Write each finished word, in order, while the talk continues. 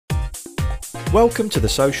Welcome to the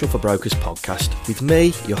Social for Brokers podcast with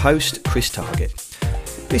me, your host, Chris Target.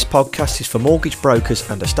 This podcast is for mortgage brokers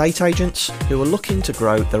and estate agents who are looking to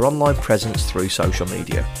grow their online presence through social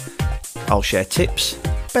media. I'll share tips,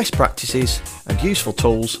 best practices and useful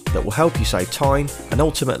tools that will help you save time and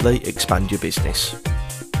ultimately expand your business.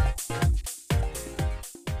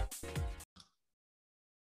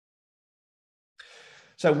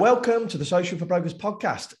 So welcome to the Social for Brokers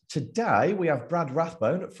podcast. Today we have Brad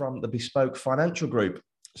Rathbone from the Bespoke Financial Group.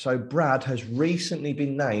 So Brad has recently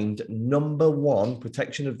been named #1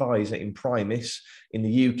 protection advisor in Primis in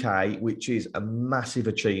the UK, which is a massive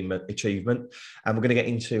achievement. And we're going to get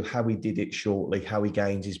into how he did it shortly, how he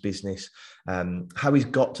gained his business, how he's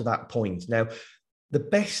got to that point. Now, the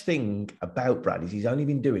best thing about Brad is he's only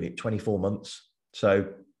been doing it 24 months.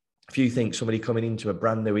 So if you think somebody coming into a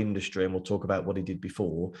brand new industry, and we'll talk about what he did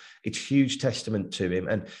before, it's huge testament to him.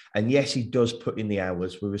 And yes, he does put in the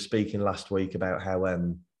hours. We were speaking last week about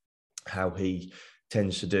how he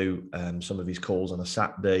tends to do some of his calls on a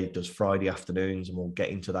Saturday, does Friday afternoons, and we'll get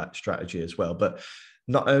into that strategy as well. But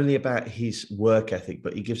not only about his work ethic,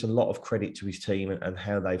 but he gives a lot of credit to his team and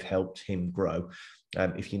how they've helped him grow.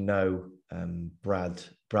 If you know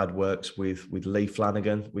Brad works with Lee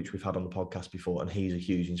Flanagan, which we've had on the podcast before, and he's a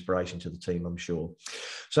huge inspiration to the team, I'm sure.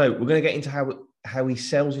 So we're going to get into how he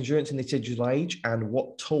sells insurance in this digital age and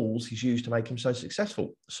what tools he's used to make him so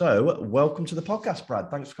successful. So welcome to the podcast, Brad.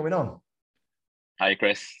 Thanks for coming on. Hi,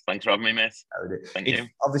 Chris. Thanks for having me, mate. Thank you.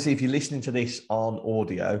 Obviously, if you're listening to this on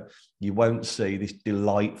audio, you won't see this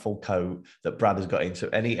delightful coat that Brad has got in. So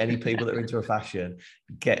any people that are into a fashion,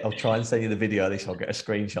 I'll try and send you the video of this. I'll get a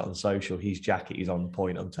screenshot on social. His jacket is on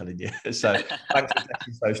point, I'm telling you. So thanks for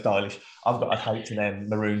being so stylish. I've got a H&M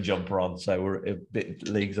maroon jumper on, so we're a bit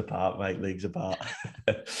leagues apart, mate, leagues apart.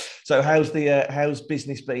 So how's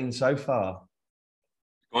business been so far?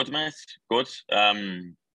 Good, mate. Good.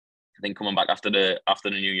 I think coming back after the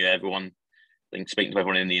new year, everyone, I think speaking to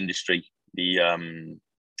everyone in the industry, you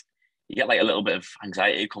get like a little bit of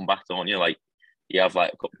anxiety come back, don't you? Like you have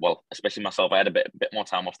especially myself, I had a bit more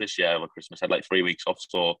time off this year over Christmas. I had like 3 weeks off.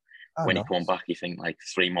 So when you come back, you think like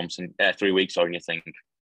 3 months and 3 weeks, and you think,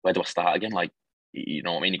 where do I start again? Like, you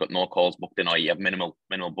know what I mean? You've got no calls booked in, or you have minimal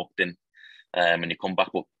booked in, and you come back.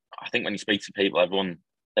 But I think when you speak to people,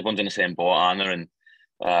 everyone's in the same boat, aren't they? And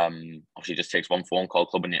obviously it just takes one phone call,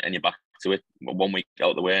 club, and you're back to it 1 week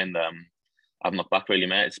out of the way, and I haven't looked back really,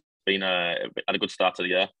 mate. It's been had a good start to the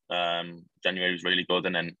year. January was really good,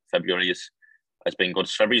 and then February has been good.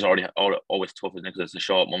 February's always tough, isn't it? Because it's a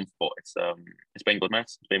short month, but it's been good, mate.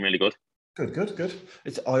 It's been really good. Good.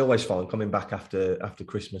 I always find coming back after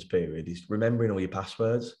Christmas period is remembering all your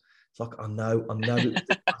passwords. It's like, I know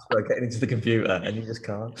the password getting into the computer, and you just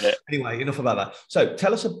can't. Yeah. Anyway, enough about that. So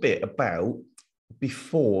tell us a bit about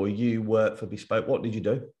before you worked for Bespoke. What did you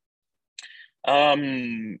do?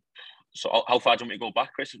 So how far do you want me to go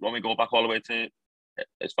back, Chris? Do you want me to go back all the way to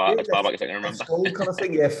as far back as I can remember? School kind of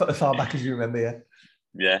thing, yeah, as far back as you remember,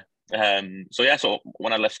 yeah. So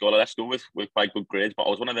when I left school with quite good grades, but I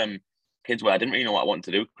was one of them kids where I didn't really know what I wanted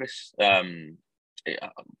to do, Chris.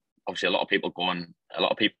 Obviously a lot of people,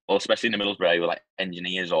 especially in the Middlesbrough, were like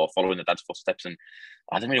engineers or following their dad's footsteps, and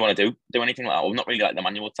I didn't really want to do anything like that. I'm not really like the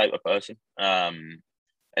manual type of person. And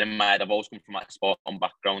in my head, I've always come from like sport on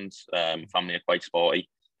background. Family are quite sporty.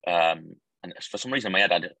 And for some reason, in my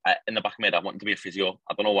head, in the back of my head, I wanted to be a physio.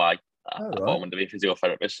 I don't know why. I thought I wanted to be a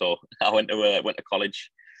physiotherapist. So I went to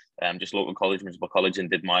college, just local college, municipal college, and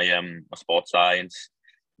did my sports science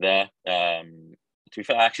there. To be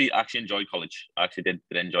fair, I actually enjoyed college. I actually did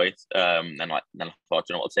enjoy it. Then I thought,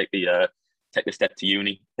 I'll take the step to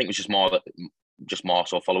uni. I think it was just more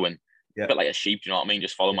so following. Yeah. A bit like a sheep, you know what I mean?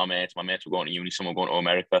 Just follow my mates. My mates were going to uni, some were going to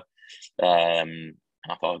America. And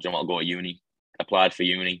I thought, I'll go to uni. Applied for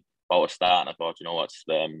uni, about to start, and I thought,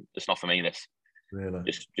 it's not for me, this.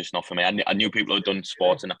 Really? Just not for me. I knew people who'd done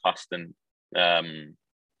sports in the past, and I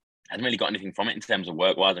hadn't really got anything from it in terms of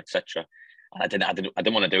work-wise, etc. And I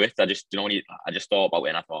didn't want to do it. I just thought about it,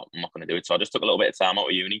 and I thought, I'm not going to do it. So I just took a little bit of time out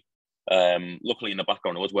of uni. Luckily, in the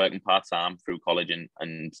background, I was working part-time through college, and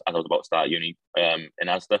as I was about to start uni in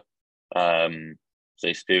Asda. So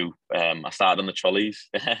I started on the trolleys.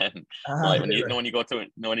 Like when you go to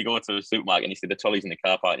a supermarket and you see the trolleys in the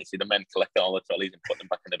car park, and you see the men collecting all the trolleys and putting them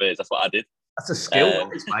back in the bins. That's what I did. That's a skill,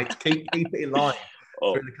 mate. Keep it in line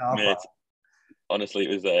through the car park. Honestly,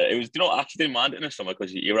 it was. I actually didn't mind it in the summer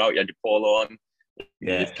because you're out, you had your polo on,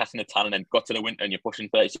 you're casting a tan, and then got to the winter and you're pushing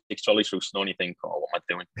 36 trolleys through snow, and you think, what am I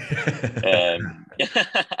doing?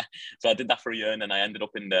 So I did that for a year, and then I ended up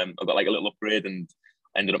I got like a little upgrade and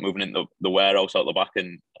ended up moving into the warehouse out the back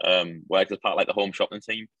and worked as part of like the home shopping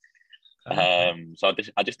team. So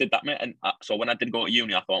I just did that, mate. And so when I did go to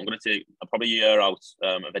uni, I thought I'm going to take probably a year out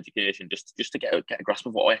of education just to get a grasp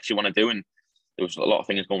of what I actually want to do. And there was a lot of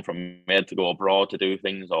things going from my head to go abroad to do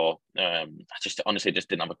things, or I just honestly just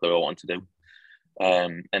didn't have a clue what I wanted to do.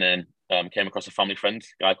 And then came across a family friend,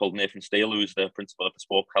 a guy called Nathan Steele, who's the principal of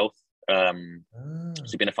Bespoke Health. So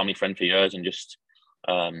he's been a family friend for years, and just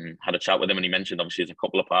had a chat with him, and he mentioned obviously there's a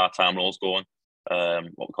couple of part-time roles going,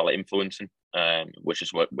 what we call it influencing, which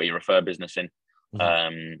is where you refer business in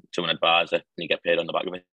to an advisor, and you get paid on the back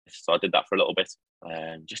of it. So I did that for a little bit,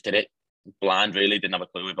 just did it blind, really. Didn't have a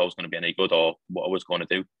clue if I was going to be any good or what I was going to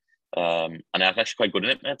do. And I was actually quite good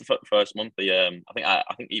in it, mate, the first month. I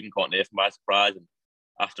think even caught Nathan by surprise. And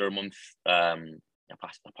after a month, I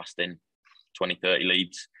passed in 20, 30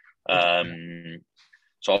 leads.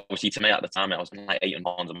 So obviously to me at the time, I was in like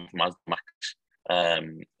 £800 a month from max.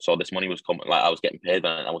 So this money was coming, like I was getting paid,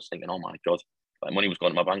 and I was thinking, oh my God, like money was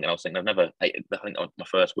going to my bank, and I was thinking, I think my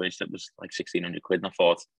first wage slip was like 1,600 quid, and I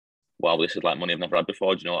thought, wow, this is like money I've never had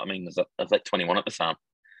before. Do you know what I mean? I was like 21 at the time.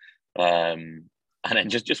 And then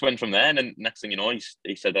just went from there. And then next thing you know, he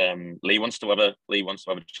said, Lee wants to have a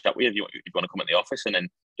chat with you. If you want to come in the office, and then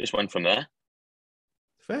just went from there.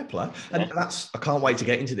 Fair play. And I can't wait to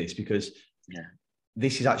get into this, because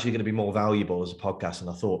this is actually going to be more valuable as a podcast than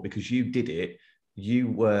I thought, because you did it. You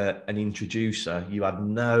were an introducer. You had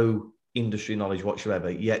no industry knowledge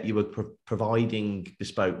whatsoever, yet you were providing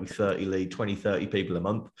Bespoke with 30 people a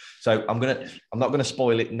month. So I'm not going to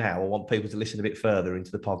spoil it now. I want people to listen a bit further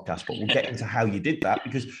into the podcast, but we'll get into how you did that,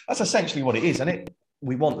 because that's essentially what it is, isn't it?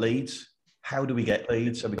 We want leads. How do we get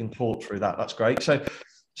leads? So we can talk through that. That's great. So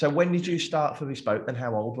when did you start for Bespoke, and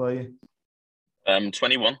how old were you?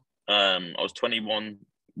 21. I was 21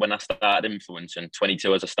 when I started influencing,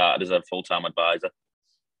 22 as I started as a full-time advisor.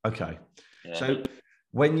 Okay. Yeah. So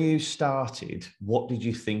when you started, what did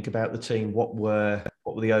you think about the team? What were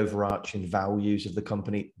the overarching values of the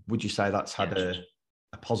company? Would you say that's had a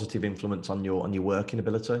positive influence on your working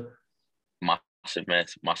ability? Massive,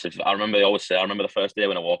 mate, massive. I remember the first day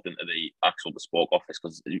when I walked into the actual Bespoke office,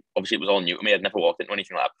 because obviously it was all new to me. I'd never walked into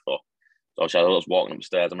anything like that before. So obviously I was walking up the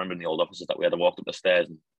stairs. I remember in the old offices that we had, I walked up the stairs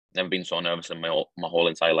and never been so nervous in my whole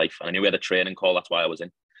entire life. And I knew we had a training call. That's why I was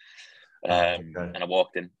in. And I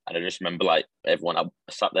walked in, and I just remember like everyone, I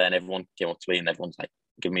sat there and everyone came up to me, and everyone's like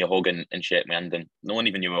giving me a hug and shake my hand, and no one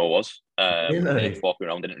even knew who I was. Really? They walked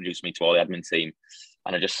around and introduced me to all the admin team,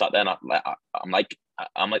 and I just sat there, and I'm like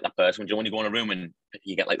that person when you go in a room and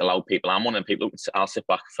you get like the loud people. I'm one of the people I'll sit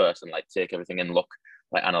back first and like take everything in, look,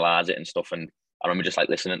 like analyze it and stuff. And I remember just like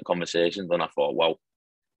listening to conversations, and I thought, wow,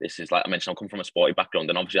 this is like I mentioned, I come from a sporty background,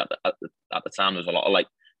 and obviously at the time there was a lot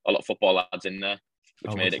of football lads in there,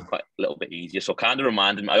 which made it quite a little bit easier. So kind of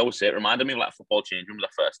reminded me, I always say it reminded me of like a football change rooms at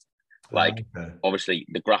first. Like obviously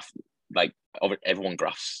the graph, like everyone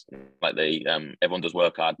graphs, like everyone does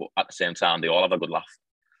work hard, but at the same time they all have a good laugh.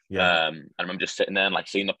 Yeah. I remember just sitting there and like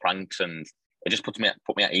seeing the pranks, and it just put me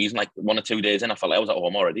at ease. And like 1 or 2 days in, I felt like I was at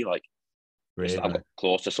home already. Like really? I got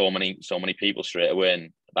close to so many people straight away,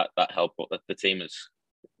 and that helped. But the team is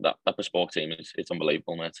that Bespoke team it's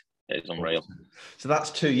unbelievable, mate. It's unreal. So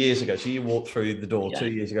that's 2 years ago. So you walked through the door 2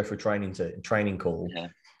 years ago for a training call. Yeah.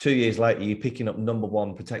 2 years later, you're picking up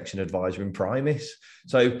 #1 protection advisor in Primis.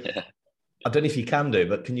 So I don't know if you can do,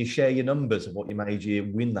 but can you share your numbers of what you made you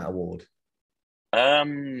win that award?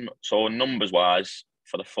 So numbers wise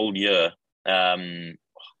for the full year, I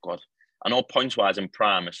know points wise in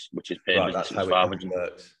Primis, which is paid. Right, that's how it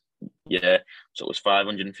works. Yeah, so it was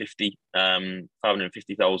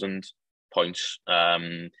 550,000 points.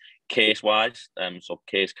 Case wise, so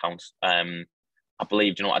case counts. I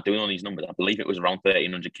believe, I do know these numbers. I believe it was around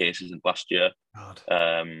 1,300 cases in last year.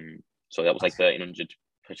 So that was like 1,300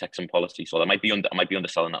 protection policy. So I might be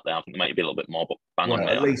underselling that there. I think there might be a little bit more, but bang on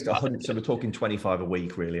there. At least 100. So we're talking 25 a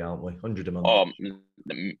week, really, aren't we? 100 a month.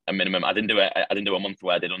 A minimum. I didn't do a month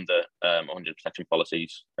where I did under 100 protection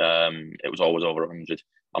policies. It was always over 100.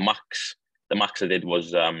 The max I did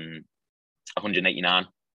was 189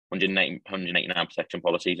 protection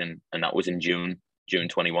policies, and that was in June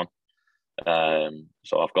 21.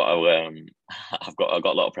 So I've got a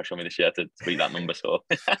lot of pressure on me this year to beat that number. So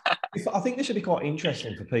I think this should be quite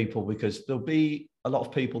interesting for people, because there'll be a lot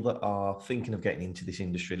of people that are thinking of getting into this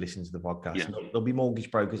industry, listening to the podcast. Yeah. There'll be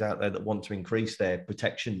mortgage brokers out there that want to increase their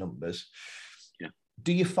protection numbers. Yeah.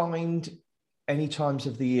 Do you find any times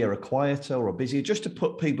of the year are quieter or busier, just to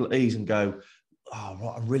put people at ease and go, oh,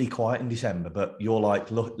 right, I'm really quiet in December, but you're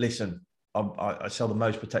like, look, listen, I sell the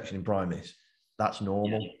most protection in Primis. That's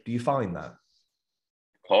normal. Yeah. Do you find that?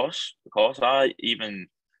 Of course. I even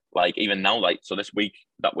now, like, so this week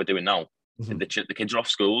that we're doing now, the kids are off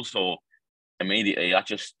school, so immediately,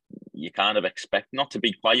 you kind of expect not to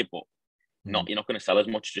be quiet, but you're not going to sell as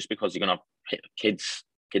much just because you're going to have kids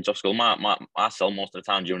off school. I sell most of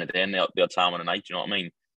the time during the day and the odd time on the night. Do you know what I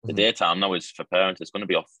mean? The daytime now is for parents. It's going to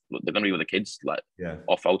be off. They're going to be with the kids,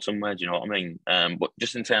 off out somewhere. Do you know what I mean? But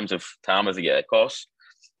just in terms of time of the year, of course,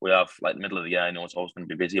 we have like the middle of the year. I know it's always going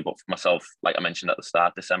to be busy, but for myself, like I mentioned at the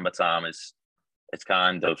start, December time it's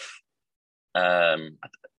kind of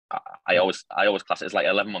I always class it as like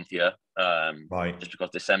 11-month year. Right. Just because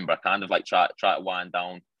December, I kind of like try to wind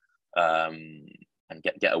down and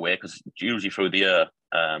get away, because usually through the year,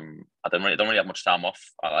 I don't really have much time off.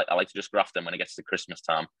 I like to just graft them when it gets to Christmas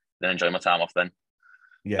time, then enjoy my time off then.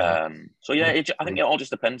 Yeah. So yeah, I think it all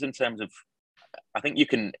just depends in terms of. I think you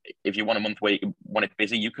can, if you want a month where you want it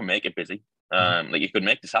busy, you can make it busy. Like you could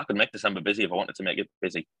make this. I could make December busy if I wanted to make it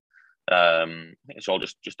busy. I think it's all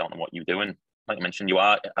just down to what you do. And like I mentioned, you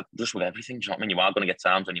are just with everything. Do you know what I mean? You are going to get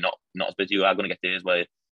times when you're not as busy. You are going to get days where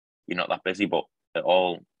you're not that busy, but it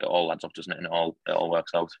all adds up, doesn't it? And it all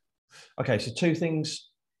works out. Okay, so two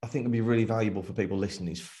things I think would be really valuable for people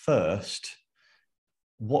listening is, first,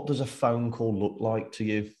 what does a phone call look like to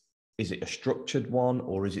you? Is it a structured one,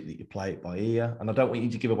 or is it that you play it by ear? And I don't want you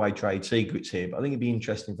to give away trade secrets here, but I think it'd be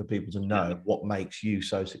interesting for people to know what makes you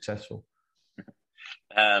so successful.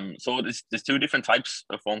 So there's two different types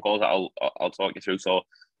of phone calls that I'll talk you through. So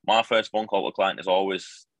my first phone call with a client is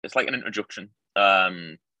always, it's like an introduction.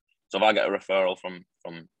 So if I get a referral from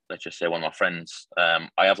let's just say one of my friends,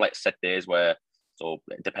 I have like set days where, so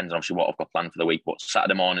it depends on obviously what I've got planned for the week, but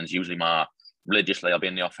Saturday mornings usually religiously I'll be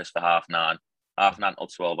in the office for 9:30 till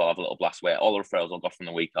 12. I'll have a little blast where all the referrals I'll got from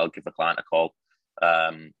the week, I'll give the client a call,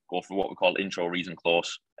 go for what we call intro reason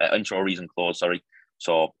close. Sorry.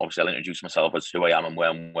 So obviously I'll introduce myself as who I am and where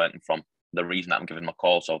I'm working from, the reason that I'm giving my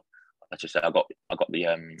call. So let's just say I got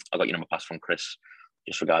your number passed from Chris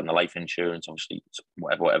just regarding the life insurance, obviously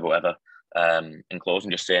whatever. In closing,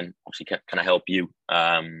 just saying, obviously, can I help you? Is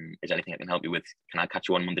there anything I can help you with? Can I catch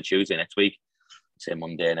you on Monday, Tuesday next week? Say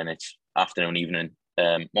Monday, and then it's afternoon, evening,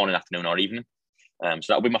 morning, afternoon, or evening. So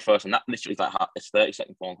that'll be my first, and that literally is like it's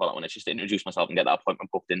 30-second phone call. That one, it's just to introduce myself and get that appointment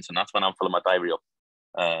booked in. So that's when I'm filling my diary up.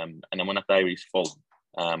 And then when that diary's full,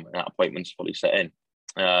 and that appointment's fully set in,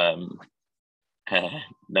 then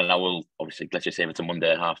I will obviously, let's just say if it's a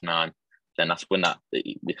Monday at 9:30, then that's when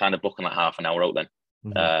we're kind of booking that half an hour out then.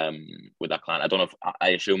 With that client. I don't know if I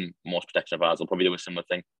assume most protection advisors will probably do a similar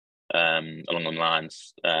thing along those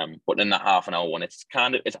lines. But in that half an hour one, I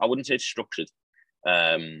wouldn't say it's structured,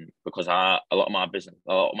 because a lot of my business,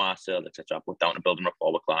 a lot of my sales, etc., I put down to building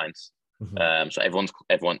rapport with clients. So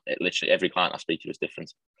literally every client I speak to is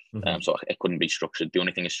different. So it couldn't be structured. The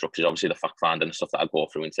only thing is structured, obviously, the fact finding and stuff that I go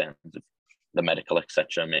through in terms of the medical,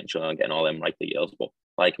 etc., making sure I'm getting all them right details. But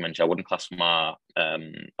like I mentioned, I wouldn't class my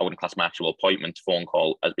actual appointment phone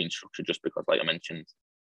call as being structured, just because, like I mentioned,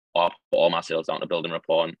 I put all my sales down to building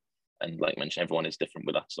rapport, and like I mentioned, everyone is different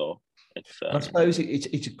with that. So it's. I suppose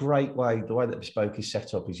it's a great way. The way that Bespoke is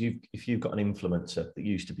set up is if you've got an influencer that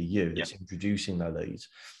used to be you that's introducing their leads.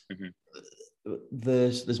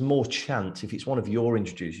 There's more chance if it's one of your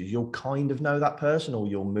introducers, you'll kind of know that person, or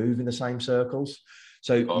you'll move in the same circles.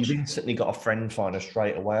 So you've instantly got a friend finder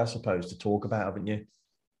straight away, I suppose, to talk about, haven't you?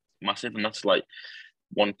 Massive, and that's like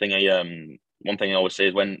one thing I always say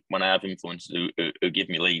is when I have influencers who give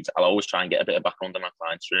me leads, I'll always try and get a bit of background on my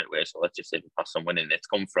client straight away. So let's just say if we pass someone in, it's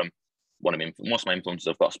come from most of my influencers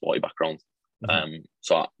have got a sporty background.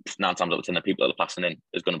 So 9 times out of 10, the people that are passing in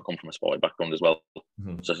is going to come from a sporty background as well.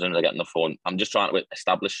 So as soon as I get on the phone, I'm just trying to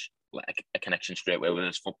establish like a connection straight away, whether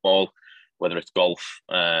it's football, whether it's golf,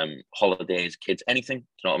 holidays, kids, anything. Do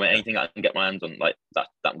you know what I mean? Anything I can get my hands on like that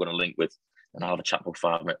I'm going to link with. And I'll have a chat for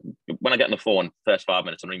 5 minutes. When I get on the phone, first 5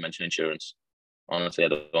 minutes, I'm only mentioning insurance. Honestly, I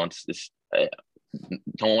don't want this.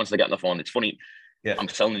 No one wants to get on the phone. It's funny. Yeah. I'm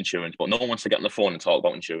selling insurance, but no one wants to get on the phone and talk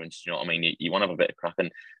about insurance. You know what I mean? You want to have a bit of crack.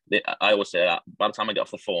 And I always say that by the time I get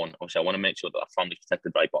off the phone, obviously I want to make sure that that family's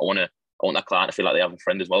protected, right? But I want that client to feel like they have a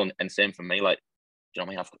friend as well. And same for me. Like, do you know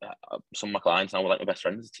what I mean? I've some of my clients now are like my best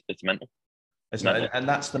friends. It's mental. And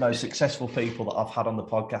that's the most successful people that I've had on the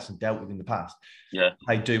podcast and dealt with in the past. Yeah.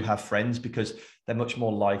 They do have friends because they're much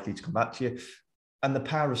more likely to come back to you. And the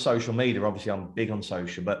power of social media, obviously I'm big on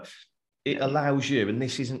social, but it allows you, and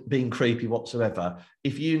this isn't being creepy whatsoever,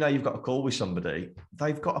 if you know you've got a call with somebody,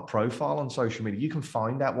 they've got a profile on social media. You can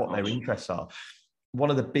find out what their interests are.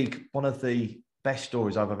 One of the best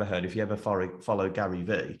stories I've ever heard, if you ever follow Gary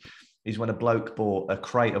Vee, is when a bloke bought a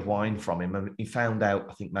crate of wine from him and he found out,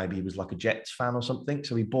 I think maybe he was like a Jets fan or something.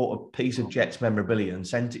 So he bought a piece of Jets memorabilia and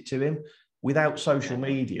sent it to him. without social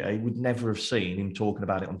media, he would never have seen him talking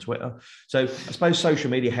about it on Twitter. So I suppose social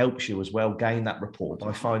media helps you as well gain that rapport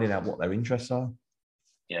by finding out what their interests are.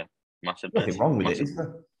 Yeah, massive. Nothing wrong with it, is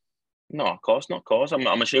there? No, of course, not. Of course.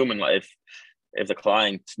 I'm assuming like if the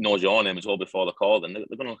client knows your name as well before the call, then they're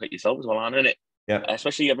going to look at yourself as well, aren't they? Yeah.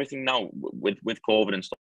 Especially everything now with COVID and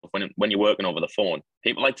stuff. When you're working over the phone,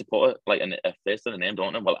 people like to put a face to the name,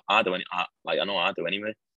 don't they? Well, I do. I know I do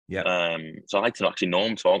anyway. Yeah. So I like to actually know who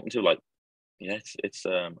I'm talking to. Like, yeah, it's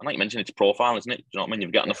and like you mentioned, it's profile, isn't it? Do you know what I mean?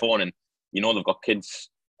 You get on the phone and you know they've got kids,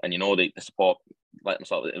 and you know the support like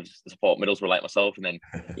myself, the support Middlesbrough like myself, and then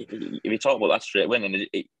if you talk about that straight away, then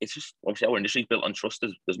it's just obviously our industry's built on trust.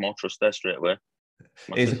 There's more trust there straight away.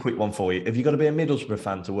 Here's a quick one for you. Have you got to be a Middlesbrough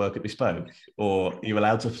fan to work at Bespoke, or are you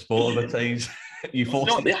allowed to support other teams? You forced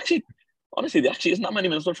no, honestly, there actually isn't that many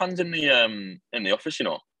Middlesbrough fans in the office, you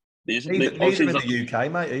know. Neither in the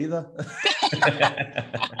UK, mate, either.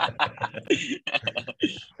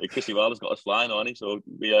 Chrissy Wilder's got us flying on it, so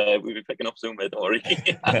we'll be picking up soon, mate, don't worry.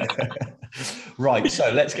 Right,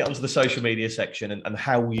 so let's get onto the social media section and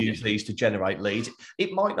how we use these to generate leads.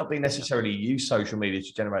 It might not be necessarily use social media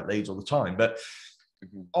to generate leads all the time, but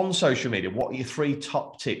on social media, what are your 3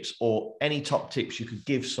 top tips or any top tips you could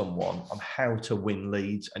give someone on how to win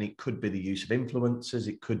leads? And it could be the use of influencers,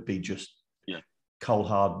 it could be just cold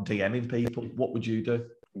hard DMing people. What would you do?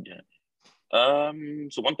 Yeah.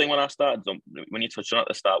 So one thing when I started, when you touched on at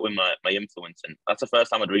the start with my influencing, that's the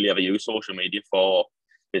first time I'd really ever used social media for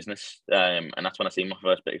business. And that's when I seen my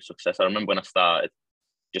first bit of success. I remember when I started,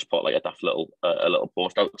 just put like a daft little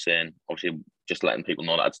post out saying, obviously just letting people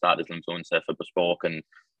know that I'd started as an influencer for Bespoke and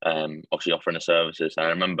obviously offering the services. And I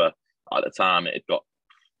remember at the time it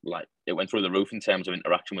went through the roof in terms of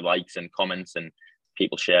interaction with likes and comments and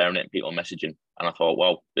people sharing it, people messaging, and I thought,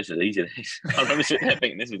 "Wow, this is easy." I remember sitting there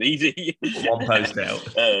thinking, "This is easy." One post out.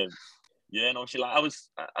 Yeah, and obviously,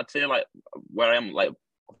 I'd say, where I am,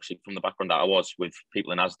 obviously from the background that I was with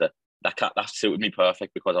people in Asda, that suited me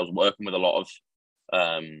perfect because I was working with a lot of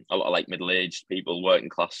like middle-aged people, working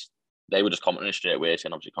class. They were just commenting straight away,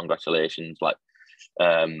 saying, "Obviously, congratulations!"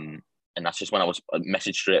 And that's just when I was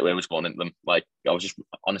messaged straight away. I was going into them. Like I was just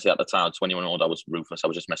honestly at the time, 21 old, I was ruthless. I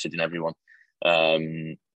was just messaging everyone.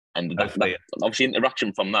 And that, obviously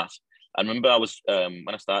interaction from that. I remember I was when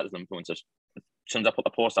I started as an influencer, as soon as I put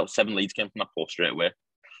the post out, 7 leads came from that post straight away,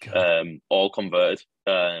 all converted.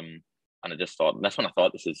 And I just thought, that's when I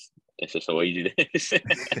thought this is so easy. So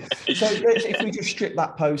if we just strip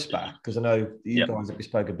that post back, because I know you guys at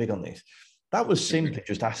Bespoke are big on this, that was simply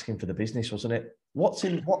just asking for the business, wasn't it? What's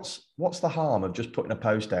the harm of just putting a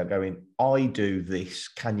post out going, I do this,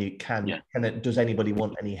 does anybody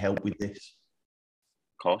want any help with this?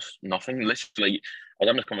 Course, nothing. Literally, I was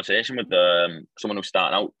having a conversation with someone who's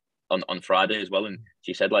starting out on Friday as well, and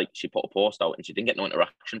she said she put a post out and she didn't get no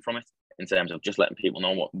interaction from it in terms of just letting people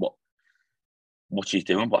know what she's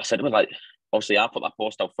doing. But I said to her, obviously I put that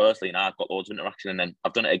post out firstly and I've got loads of interaction, and then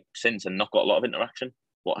I've done it since and not got a lot of interaction.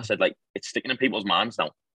 But I said it's sticking in people's minds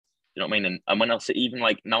now. You know what I mean? And when I say even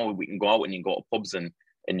now we can go out and you can go to pubs and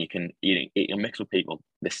you can mix with people.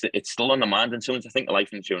 It's still on the mind. And soon as I think of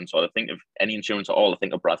life insurance or I think of any insurance at all, I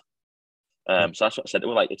think of Brad. So that's what I said.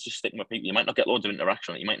 It's just sticking with people. You might not get loads of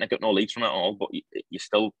interaction. You might not get no leads from it at all, but you're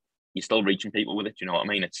still reaching people with it. You know what I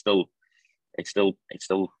mean? It's still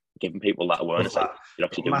giving people that awareness. You're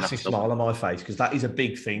actually doing massive smile on my face because that is a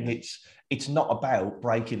big thing. It's not about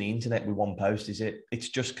breaking the internet with one post, is it? It's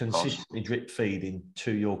just consistently drip feeding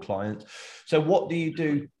to your clients. So what do you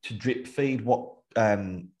do to drip feed? What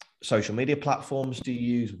social media platforms do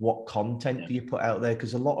you use? What content do you put out there?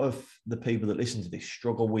 Because a lot of the people that listen to this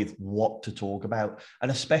struggle with what to talk about,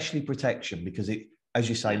 and especially protection, because as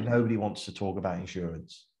you say, nobody wants to talk about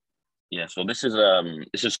insurance. Yeah, so this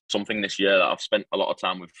is something this year that I've spent a lot of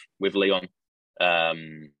time with Leon.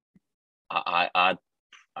 I'm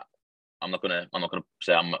not gonna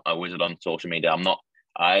say I'm a wizard on social media. I'm not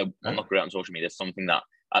great on social media. It's something that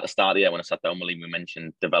at the start of the year when I sat down with Lee, we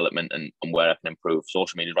mentioned development and where I can improve.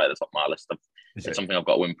 Social media is right at the top of my list. It's something I've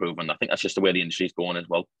got to improve, and I think that's just the way the industry's going as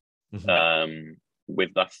well. Mm-hmm.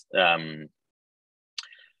 With that,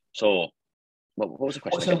 so. What was the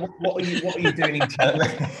question? So what are you doing internally?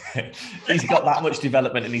 He's got that much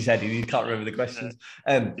development in his head, he can't remember the questions.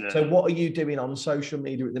 So what are you doing on social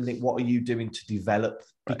media at the minute? What are you doing to develop?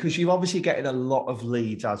 Because you're obviously getting a lot of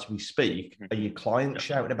leads as we speak. Are your clients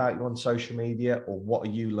shouting about you on social media, or what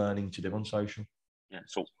are you learning to do on social? Yeah.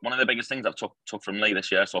 So one of the biggest things I've took from Lee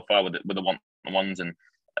this year so far with the one-on-ones and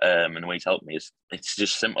the way he's helped me is it's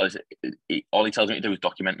just simple. All he tells me to do is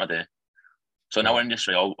document my day. So in our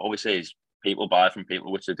industry, I always say is people buy from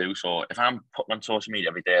people, which they do. So if I'm putting on social media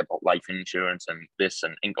every day about life insurance and this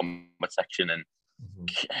and income protection and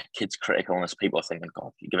kids criticalness, people are thinking,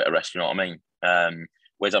 God, you give it a rest, you know what I mean?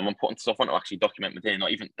 Whereas I'm putting stuff on to actually document within,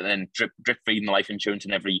 not even, and then drip feeding the life insurance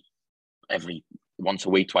in every once a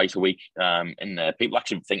week, twice a week. In there, people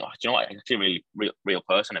actually think, oh, do you know what? It's actually a really real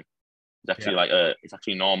person. It's actually it's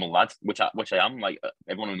actually a normal lad, which I am. Like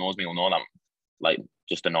everyone who knows me will know that I'm like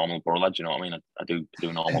just a normal bro lad. You know what I mean? I do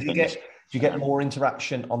normal things. Do you get more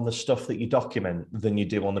interaction on the stuff that you document than you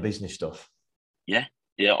do on the business stuff? Yeah.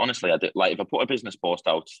 Honestly, I do. Like if I put a business post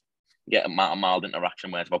out, get a mild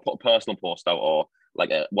interaction. Whereas if I put a personal post out or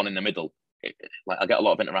like a one in the middle, like I get a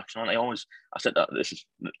lot of interaction. And I said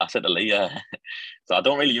to Lee, so I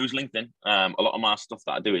don't really use LinkedIn. A lot of my stuff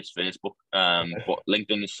that I do is Facebook. But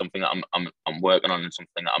LinkedIn is something that I'm working on and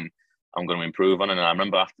something that I'm going to improve on. And I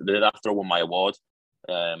remember after I won my award,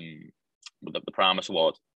 the Primus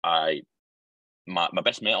Award, my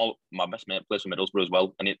best mate plays for Middlesbrough as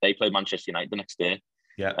well, and they played Manchester United the next day.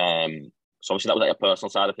 Yeah. So obviously that was like a personal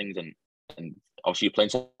side of things, and obviously you're playing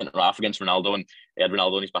centre half against Ronaldo, and he had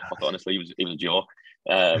Ronaldo in his back pocket. Honestly, he was a joke.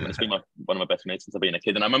 And it's been one of my best mates since I've been a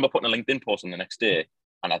kid. And I remember putting a LinkedIn post on the next day,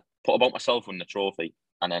 and I put about myself winning the trophy,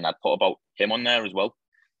 and then I put about him on there as well.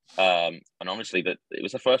 And obviously that it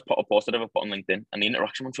was the first post I'd ever put on LinkedIn, and the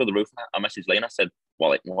interaction went through the roof. I messaged Lee and I said,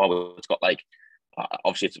 "Well, it's got like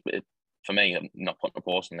obviously for me, I'm not putting a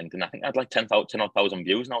post on LinkedIn. I think I had like 10,000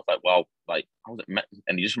 views, and I was like, wow, like how's it met?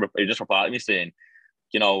 And he just replied to me saying,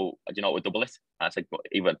 do you know how to double it? I said,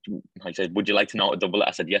 he said, would you like to know how to double it?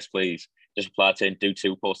 I said, yes, please. Just replied saying, do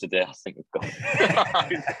 2 posts a day. I think we've got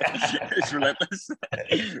it's relentless.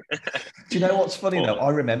 Do you know what's funny though? I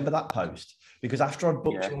remember that post because after I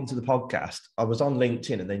booked you onto the podcast, I was on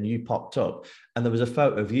LinkedIn and then you popped up and there was a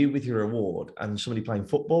photo of you with your award and somebody playing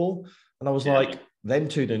football. And I was like, them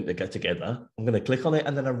two don't get together. I'm going to click on it.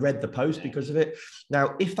 And then I read the post because of it.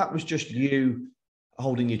 Now, if that was just you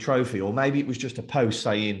holding your trophy, or maybe it was just a post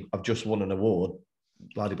saying, I've just won an award,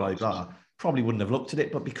 blah, blah, blah, probably wouldn't have looked at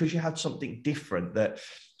it. But because you had something different that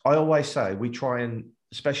I always say, we try and,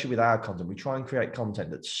 especially with our content, we try and create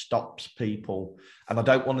content that stops people. And I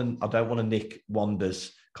don't want to nick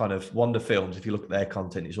Wander's kind of Wonder Films. If you look at their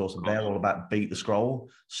content, it's awesome. They're all about beat the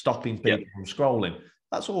scroll, stopping people from scrolling.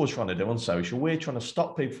 That's all we're trying to do on social. We're trying to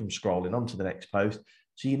stop people from scrolling onto the next post.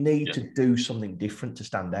 So you need to do something different to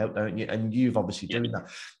stand out, don't you? And you've obviously doing that.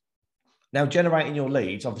 Now, generating your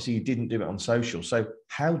leads, obviously you didn't do it on social. So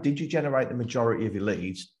how did you generate the majority of your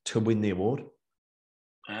leads to win the award?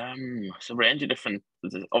 It's a range of different,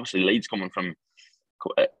 obviously leads coming from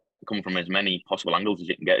as many possible angles as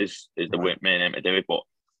you can get is the main aim to do it. But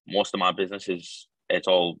most of my business it's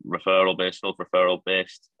all referral based, self-referral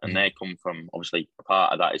based, and they come from, obviously a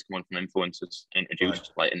part of that is coming from influencers,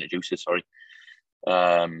 introducers. What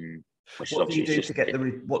do you do to get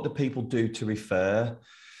what do people do to refer?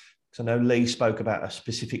 Because I know Lee spoke about a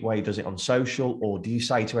specific way he does it on social, or do you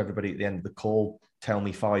say to everybody at the end of the call, tell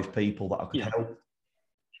me 5 people that I could help?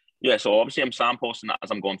 Yeah, so obviously I'm signposting that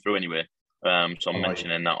as I'm going through anyway. So I'm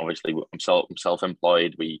mentioning that obviously I'm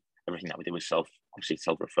self-employed. Everything that we do is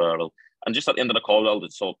self-referral. And just at the end of the call,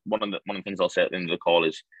 so one of the things I'll say at the end of the call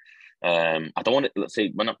is, I don't want it. Let's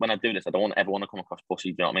say when I do this, I don't ever want to come across pussy.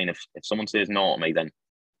 Do you know what I mean? If someone says no to me, then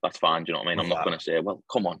that's fine. Do you know what I mean? I'm not going to say, well,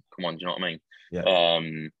 come on. Do you know what I mean? Yeah.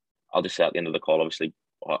 I'll just say at the end of the call, obviously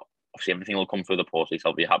everything will come through the process.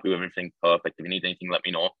 I'll be happy with everything. Perfect. If you need anything, let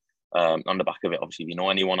me know. On the back of it, obviously, if you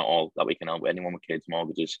know anyone at all that we can help, anyone with kids,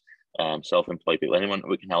 mortgages, self-employed people, anyone that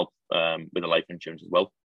we can help with the life insurance as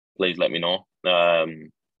well, please let me know.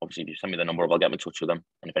 Obviously, if you send me the number, I'll get in touch with them.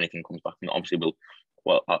 And if anything comes back, obviously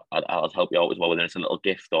I'll help you out as well, whether it's a little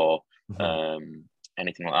gift or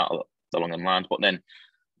anything like that along the lines. But then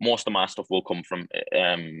most of my stuff will come from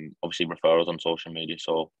obviously referrals on social media.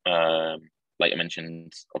 So like I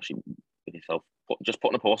mentioned, obviously with yourself, just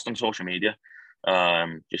putting a post on social media,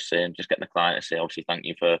 just getting the client to say, obviously, thank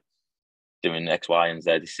you for doing X, Y, and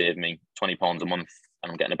Z. They saved me £20 a month,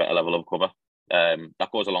 and I'm getting a better level of cover.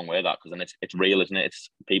 That goes a long way, because then it's real, isn't it? It's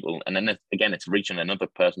people, and then it's reaching another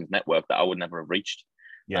person's network that I would never have reached.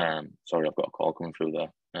 Sorry, I've got a call coming through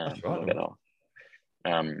there. That's right.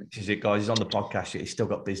 This is it, guys. He's on the podcast. He's still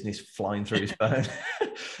got business flying through his phone.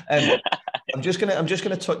 I'm just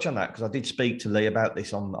gonna touch on that because I did speak to Lee about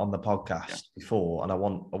this on the podcast before, and I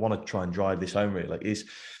want to try and drive this home. Really, is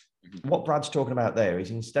what Brad's talking about there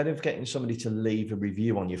is, instead of getting somebody to leave a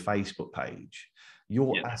review on your Facebook page,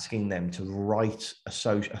 you're asking them to write a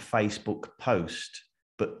Facebook post,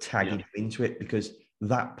 but tagging you into it, because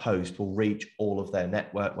that post will reach all of their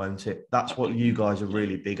network, won't it? That's what you guys are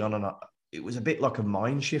really big on. And it was a bit like a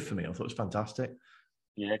mind shift for me. I thought it was fantastic.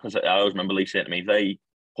 Yeah, because I always remember Lee saying to me, they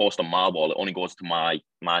post on my wall, it only goes to my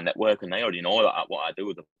network, and they already know that what I do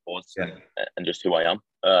with the posts and just who I am.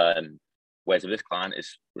 Whereas if this client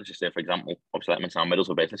is, let's just say, for example, obviously like Men's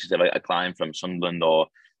Middlesbrough based, let's just say a client from Sunderland or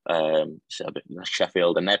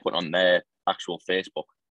Sheffield, and they're putting on their actual Facebook,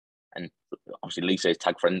 and obviously Lee says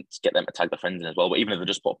tag friends, get them to tag their friends in as well. But even if they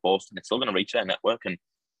just put a post, it's still going to reach their network. And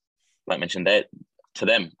like I mentioned, to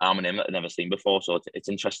them, I'm a name that they've never seen before. So it's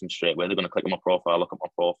interesting straight away. They're going to click on my profile, look at my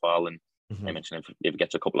profile, and I mentioned if it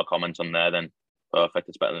gets a couple of comments on there, then perfect.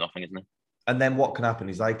 It's better than nothing, isn't it? And then what can happen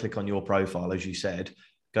is they click on your profile, as you said,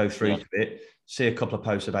 go through to it, see a couple of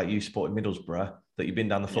posts about you supporting Middlesbrough, that you've been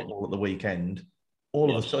down the football at the weekend.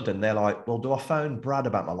 All of a sudden, they're like, well, do I phone Brad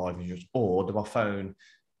about my life insurance, or do I phone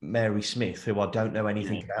Mary Smith, who I don't know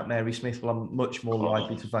anything about Mary Smith? Well, I'm much more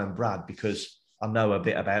likely to phone Brad because I know a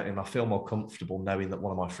bit about him. I feel more comfortable knowing that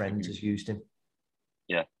one of my friends has used him.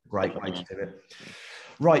 Yeah. Great way to do it.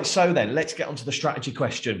 Right. So then let's get on to the strategy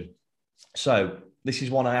question. So this is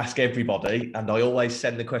one I ask everybody, and I always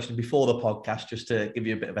send the question before the podcast just to give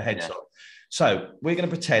you a bit of a heads up. So we're going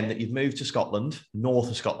to pretend that you've moved to Scotland, north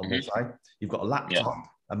of Scotland, we'll say. You've got a laptop,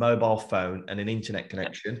 a mobile phone, and an internet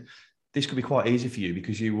connection. This could be quite easy for you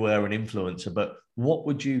because you were an influencer, but what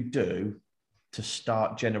would you do to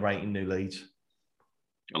start generating new leads?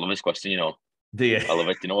 I love this question, Do you? I love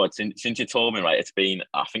it. Since you told me, right, it's been,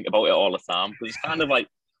 I think about it all the time, because it's kind of like,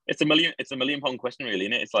 it's a million pound question, really,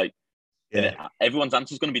 isn't it? It's like, everyone's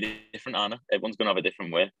answer is going to be different, Anna. Everyone's going to have a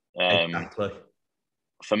different way. Exactly.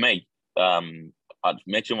 For me, I'd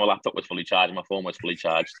make sure my laptop was fully charged, my phone was fully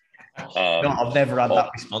charged. No, I've never had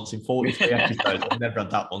that response in 43 episodes. I've never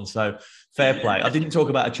had that one. So fair play. I didn't talk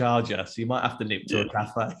about a charger, so you might have to nip to a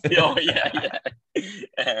cafe.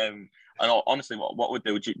 And honestly, what would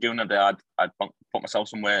do during the day, I'd put myself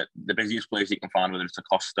somewhere, the busiest place you can find, whether it's a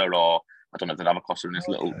Costa or I don't know if they'd have a Costa in this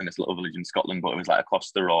little village in Scotland, but it was like a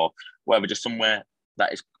Costa or wherever, just somewhere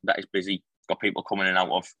that is busy, got people coming in and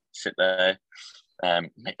out of, sit there.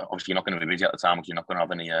 Obviously, you're not going to be busy at the time because you're not going to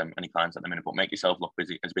have any clients at the minute, but make yourself look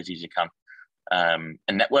busy as you can. And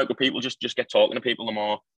network with people, just get talking to people. The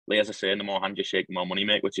more, as I say, the more hand you shake, the more money you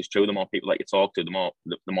make, which is true. The more people that you talk to, the more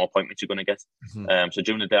appointments you're going to get. So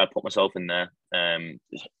during the day, I'd put myself in there.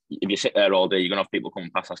 If you sit there all day, you're going to have people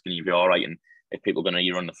coming past asking you if you're all right. And if people are going to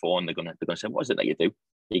hear you on the phone, they're going to say, what is it that you do?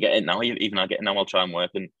 You get in now. Even I get in now, I'll try and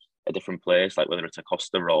work in a different place, like whether it's a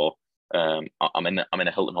Costa or I'm in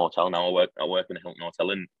a Hilton hotel now. I work in a Hilton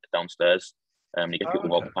hotel downstairs. You get people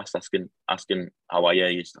walking past asking how are you?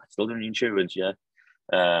 You're still doing insurance, yeah.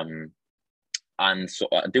 And so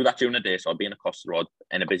I do that during the day. So I'd be in a Costa Road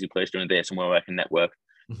in a busy place during the day, somewhere where I can network.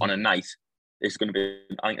 On a night, this is going to be.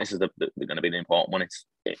 I think this is going to be the important one. It's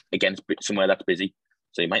again somewhere that's busy.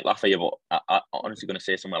 So you might laugh at you, but I'm honestly going to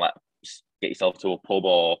say somewhere like get yourself to a pub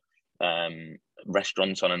or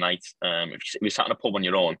restaurants on a night. If you sat in a pub on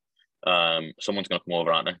your own, someone's going to come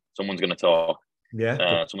over, aren't they? Someone's going to talk.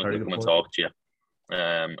 Yeah, someone's going to come and talk to you.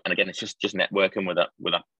 And again, it's just networking with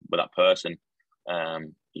that person.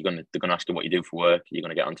 They're going to ask you what you do for work. You're going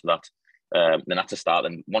to get onto that. Then that's a start.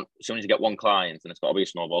 Then as soon as you get one client, then it's got to be a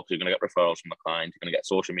snowball because you're going to get referrals from the client. You're going to get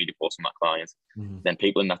social media posts from that client. Then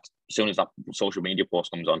people in that, as soon as that social media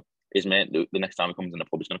post comes on, his mate, the next time he comes in the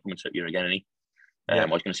pub, he's going to come and sit you again, and I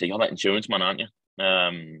was going to say, you're that insurance man, aren't you?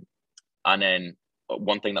 And then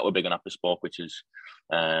one thing that we're big on at Bespoke, which is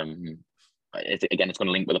it's going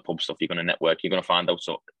to link with the pub stuff. You're going to network. You're going to find out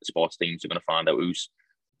sports teams. You're going to find out who's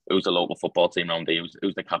the local football team around here,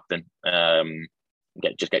 who's the captain.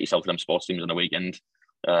 Get yourself to them sports teams on the weekend.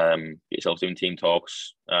 Get yourself doing team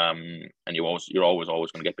talks, and you're always going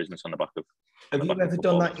to get business on the back of. Have you ever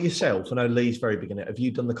done that yourself? I know Lee's very big in it. Have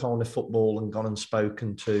you done the kind of football and gone and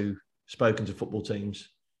spoken to football teams?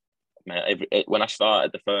 When I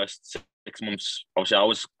started the first 6 months, obviously I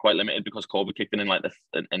was quite limited because COVID kicked in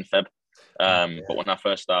in Feb. But when I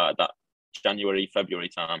first started, that January, February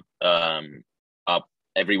time,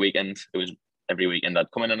 every weekend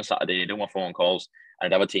I'd come in on a Saturday, do my phone calls,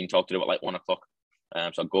 and I'd have a team talk to do at like 1 o'clock.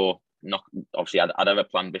 So I'd go obviously I'd have a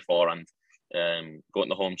plan before and go in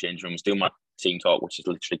the home change rooms, do my team talk, which is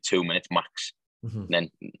literally 2 minutes max, and then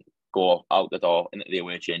go out the door into the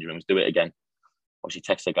away change rooms, do it again. Obviously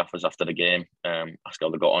text the gaffers after the game, ask how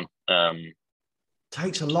they got on.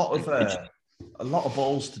 Takes a lot of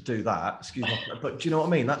balls to do that. Excuse me, but do you know what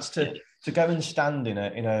I mean? That's to go and stand in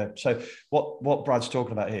a. So what Brad's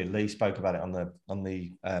talking about here, Lee spoke about it on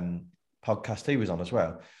the podcast he was on as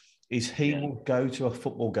well. Is he will go to a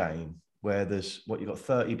football game where there's you've got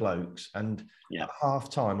 30 blokes, and at half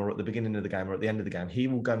time or at the beginning of the game or at the end of the game, he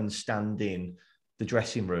will go and stand in the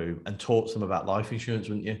dressing room and taught them about life insurance,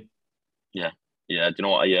 wouldn't you? Yeah. Yeah. Do you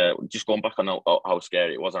know what? Just going back on how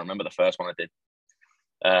scary it was. I remember the first one I did.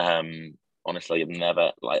 Honestly, I've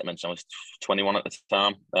never, like I mentioned, I was 21 at the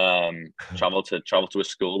time. Traveled to a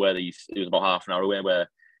school where it was about half an hour away, where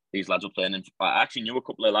these lads were playing. And I actually knew a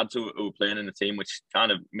couple of lads who were playing in the team, which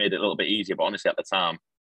kind of made it a little bit easier. But honestly, at the time,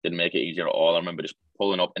 didn't make it easier at all. I remember just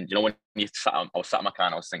pulling up, and you know when I was sat in my car,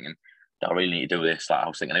 and I was thinking, do I really need to do this? Like, I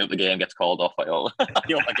was thinking, I hope the game gets called off. I hope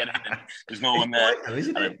I get in, and there's no one there.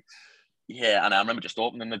 Isn't it? Yeah, and I remember just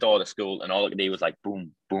opening the door of the school, and all I could do was like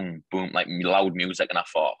boom, boom, boom, like loud music, and I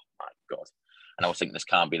thought, oh, my God. And I was thinking, this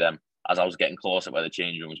can't be them. As I was getting closer where the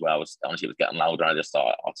changing rooms were, it was getting louder, and I just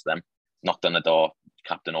thought, oh, it's them. Knocked on the door,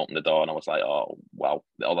 captain opened the door, and I was like, oh, wow.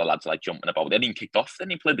 The other lads are like jumping about. They hadn't even kicked off, they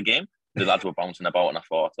hadn't even played the game. The lads were bouncing about, and I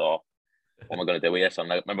thought, oh, what am I going to do here? So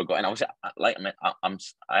I remember going,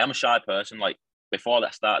 I am a shy person. Like, before I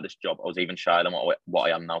started this job, I was even shyer than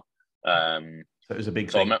what I am now. So it was a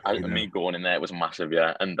big thing. Me going in there, it was massive,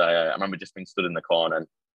 yeah. And I remember just being stood in the corner, and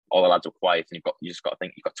all the lads were quiet, and you just got to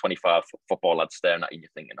think, you've got 25 football lads staring at you, and you're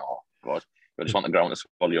thinking, oh God, you just want the ground to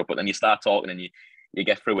swallow you up. But then you start talking, and you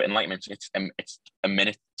get through it, and like I mentioned, it's a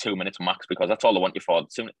minute, 2 minutes max, because that's all I want you for.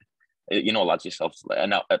 Soon, you know, lads yourself,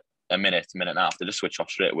 a minute and a half, they just switch off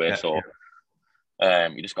straight away.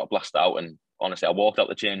 You just got blast out, and honestly, I walked out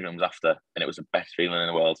the change rooms after, and it was the best feeling in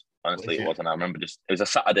the world. Honestly, it was. And I remember it was a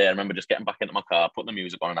Saturday. I remember just getting back into my car, putting the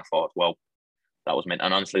music on, and I thought, well, that was mint.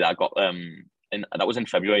 And honestly, I got that was in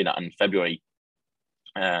February. That in February,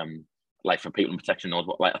 like for people in protection knows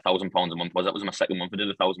what like £1,000 a month was. That was my second month. I did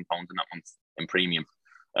 £1,000 in that month in premium,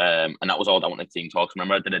 and that was all that went to Team Talks.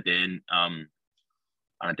 Remember, I did a day in, and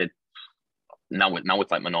I did now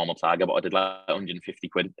it's like my normal target, but I did like 150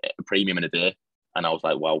 quid premium in a day, and I was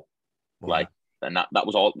like, wow. Like, and that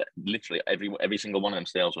was all. Literally every single one of them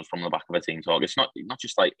sales was from the back of a Team Talk. It's not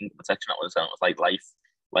just like income protection that was selling. It was like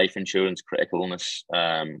life insurance, critical illness.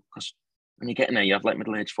 Because when you get in there, you have like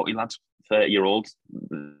middle-aged footy lads, 30-year-olds.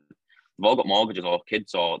 They've all got mortgages or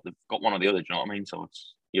kids, or they've got one or the other. Do you know what I mean? So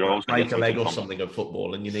you're always break a leg or something of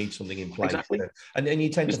football, and you need something in place. Exactly. And you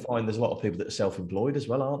tend to find there's a lot of people that are self-employed as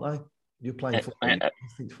well, aren't they? You're playing football, you have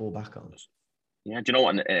nothing to fall back on. Yeah, do you know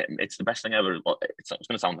what? It's the best thing ever. It's going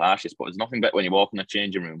to sound harsh, but there's nothing better when you walk in a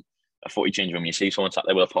changing room, a footy changing room, you see someone sat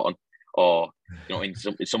there with a pot on, or you know,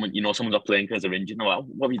 someone's not playing because they're injured. No,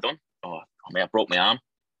 what have you done? Oh, mate, I broke my arm.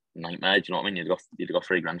 Nightmare. Do you know what I mean? You'd go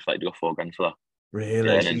 $3,000 for that. You'd go $4,000 for that. Really?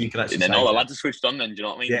 Yeah, and then all the lads are switched on. Then do you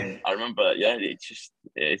know what I mean? Yeah. I remember. Yeah,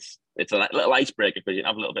 it's a little icebreaker, because you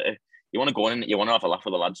have a little bit of. You want to go in, you want to have a laugh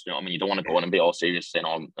with the lads. Do you know what I mean? You don't want to go in and be all serious saying,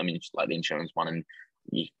 "Oh, I mean, just like the insurance man," and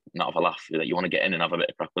you not have a laugh. You want to get in and have a bit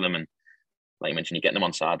of crack with them, and like you mentioned, you're getting them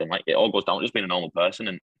on side, and like it all goes down to just being a normal person,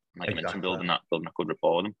 and like you mentioned, building a good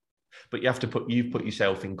rapport with them. But you've put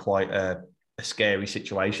yourself in quite a scary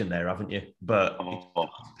situation there, haven't you? But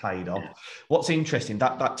it's paid off. Yeah. What's interesting,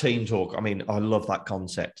 that Team Talk, I mean, I love that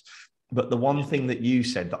concept. But the one thing that you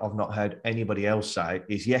said that I've not heard anybody else say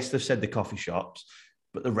is, yes, they've said the coffee shops,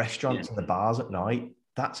 but the restaurants and the bars at night,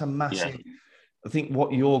 that's a massive... Yeah. I think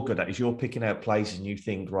what you're good at is you're picking out places and you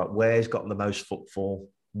think, right, where's got the most footfall?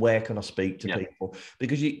 Where can I speak to people?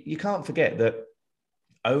 Because you can't forget that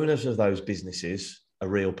owners of those businesses are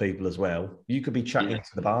real people as well. You could be chatting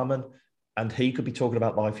to the barman and he could be talking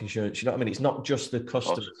about life insurance. You know what I mean? It's not just the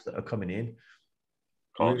customers that are coming in.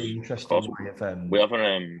 Really interesting way of... We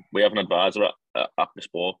have an advisor at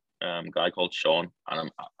Bespoke, a guy called Sean,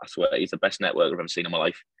 and I swear he's the best networker I've ever seen in my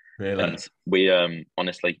life. Really? And we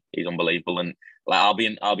honestly, he's unbelievable. And like I'll be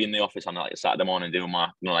in the office on like a Saturday morning doing my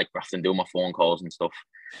grafting, doing my phone calls and stuff.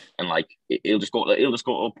 And like he'll just go to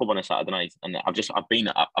a pub on a Saturday night. And I've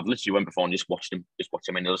literally went before and just watched him.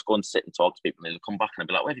 And he'll just go and sit and talk to people, and he'll come back and I'll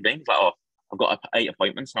be like, "Where have you been?" He's like, "Oh, I've got 8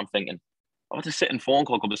 appointments." And I'm thinking, I had to sit and phone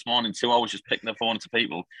call this morning, 2 hours just picking the phone to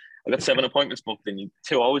people. I got 7 appointments booked in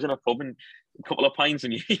 2 hours in a pub and a couple of pints,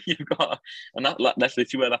 and you've got, and that's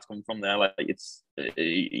literally where that's come from there. Like it's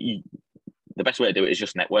the best way to do it is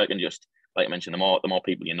just network, and just like I mentioned, the more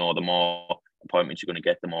people you know, the more appointments you're going to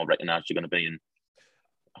get, the more recognised you're going to be, and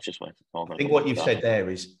that's just where it's all going. I think what you've said there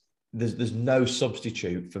is there's no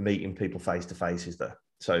substitute for meeting people face to face, is there?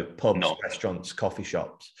 So pubs, restaurants, coffee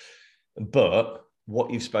shops, but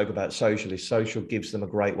what you've spoke about social is social gives them a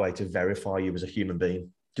great way to verify you as a human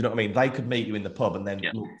being. Do you know what I mean? They could meet you in the pub and then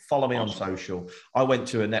look, follow me on social. I went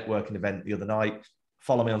to a networking event the other night.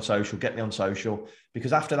 Follow me on social, get me on social.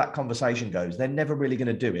 Because after that conversation goes, they're never really going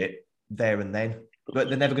to do it there and then. But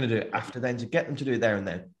they're never going to do it after then. To get them to do it there and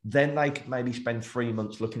then they could maybe spend 3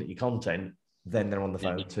 months looking at your content. Then they're on the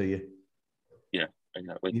phone to you. Yeah,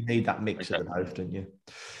 exactly. You need that mix of the both, don't you?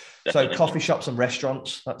 definitely. So coffee shops and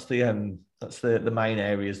restaurants, that's the main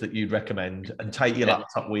areas that you'd recommend, and take your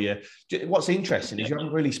laptop with you. What's interesting is you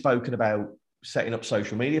haven't really spoken about setting up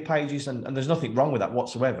social media pages, and there's nothing wrong with that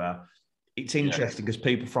whatsoever. It's interesting because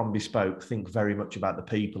people from Bespoke think very much about the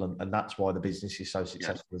people, and that's why the business is so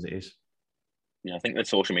successful as it is. Yeah, I think that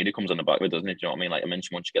social media comes on the back of it, doesn't it? Do you know what I mean? Like I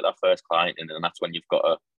mentioned, once you get that first client, and then that's when you've got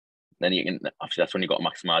to, then you can, obviously that's when you've got to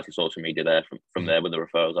maximise your social media there from there with the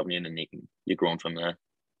referrals, haven't you? And then you're growing from there.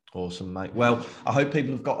 Awesome, mate. Well, I hope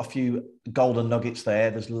people have got a few golden nuggets there.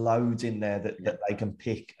 There's loads in there that they can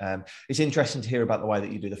pick. It's interesting to hear about the way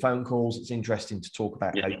that you do the phone calls. It's interesting to talk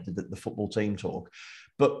about how you did the football team talk.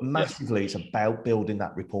 But massively, it's about building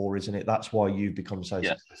that rapport, isn't it? That's why you've become so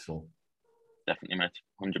successful. Definitely, mate.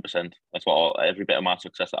 100%. That's what every bit of my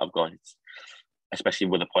success that I've got, especially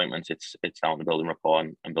with appointments, it's down to building rapport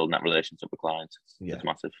and building that relationship with clients. It's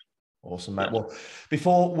massive. Awesome, mate. Well,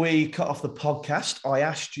 before we cut off the podcast, I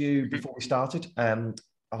asked you before we started,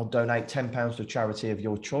 I'll donate £10 to a charity of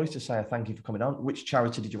your choice to say a thank you for coming on. Which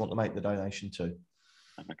charity did you want to make the donation to?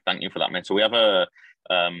 Thank you for that, mate. So we have a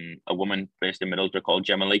woman based in Middlesbrough called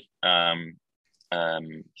Gemma Lee.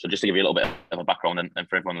 So just to give you a little bit of a background and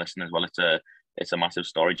for everyone listening as well, it's a massive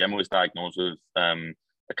story. Gemma was diagnosed with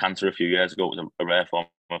a cancer a few years ago. It was a rare form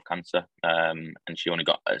of cancer, and she only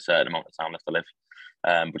got a certain amount of time left to live.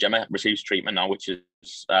 But Gemma receives treatment now, which is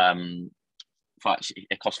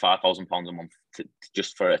it costs £5,000 a month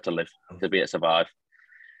just for it to live, to be able to survive.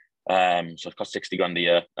 So it costs 60 grand a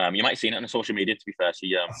year. You might have seen it on the social media, to be fair.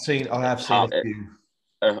 I have seen it.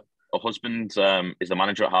 Her husband is the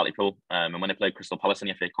manager at Hartlepool, and when they played Crystal Palace in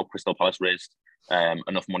the FA Cup, Crystal Palace raised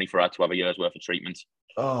enough money for her to have a year's worth of treatment.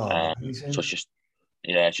 So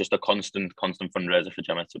it's just a constant fundraiser for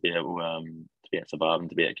Gemma to be able to survive and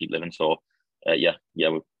to be able to keep living. So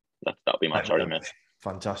that'll be my charity, mate.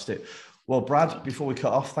 Fantastic. Well, Brad, before we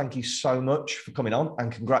cut off, thank you so much for coming on,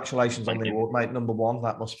 and congratulations on the award, mate. Number one.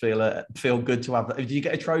 That must feel good to have that. Did you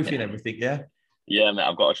get a trophy and everything? Yeah. Yeah, mate,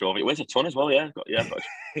 I've got a trophy. It weighs a ton as well, yeah.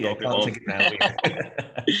 Can't take it now.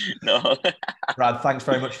 No. Brad, thanks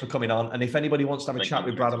very much for coming on. And if anybody wants to have a chat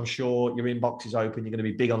with Brad, I'm sure your inbox is open. You're going to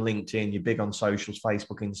be big on LinkedIn. You're big on socials,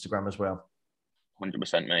 Facebook, Instagram as well.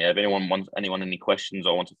 100%, mate. If anyone any questions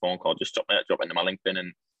or wants a phone call, just drop into my LinkedIn,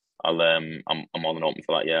 and I'm more than open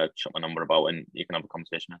for that. Yeah, chuck my number about, and you can have a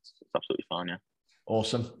conversation. It's absolutely fine. Yeah.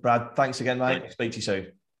 Awesome, Brad. Thanks again, mate. I'll speak to you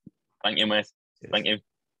soon. Thank you, mate. Cheers. Thank you.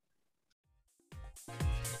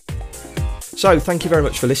 So, thank you very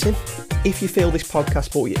much for listening. If you feel this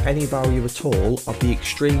podcast brought you any value at all, I'd be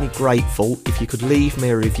extremely grateful if you could leave me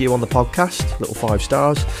a review on the podcast, little 5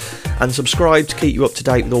 stars, and subscribe to keep you up to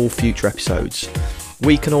date with all future episodes.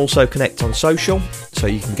 We can also connect on social, so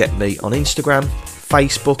you can get me on Instagram,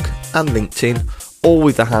 Facebook and LinkedIn, all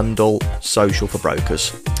with the handle Social for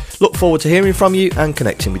Brokers. Look forward to hearing from you and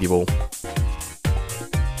connecting with you all.